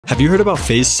Have you heard about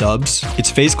FaZe Subs?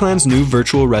 It's FaZe Clan's new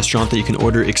virtual restaurant that you can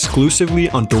order exclusively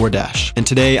on DoorDash. And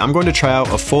today I'm going to try out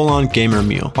a full-on gamer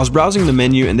meal. I was browsing the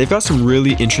menu and they've got some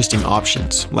really interesting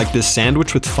options, like this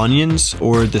sandwich with Funyuns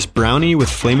or this brownie with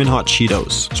flamin' hot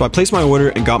Cheetos. So I placed my order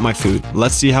and got my food.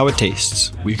 Let's see how it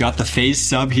tastes. We've got the FaZe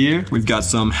Sub here. We've got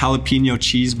some jalapeno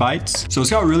cheese bites. So it's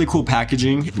got really cool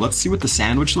packaging. Let's see what the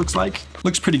sandwich looks like.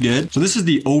 Looks pretty good. So this is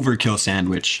the overkill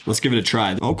sandwich. Let's give it a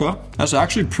try. Okay, that's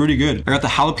actually pretty good. I got the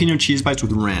jalapeno cheese bites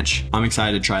with ranch. I'm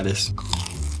excited to try this.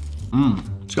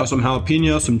 It's got some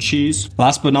jalapeno, some cheese.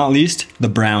 Last but not least, the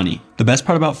brownie. The best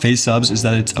part about FaZe Subs is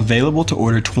that it's available to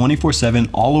order 24/7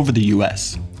 all over the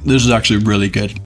US. This is actually really good.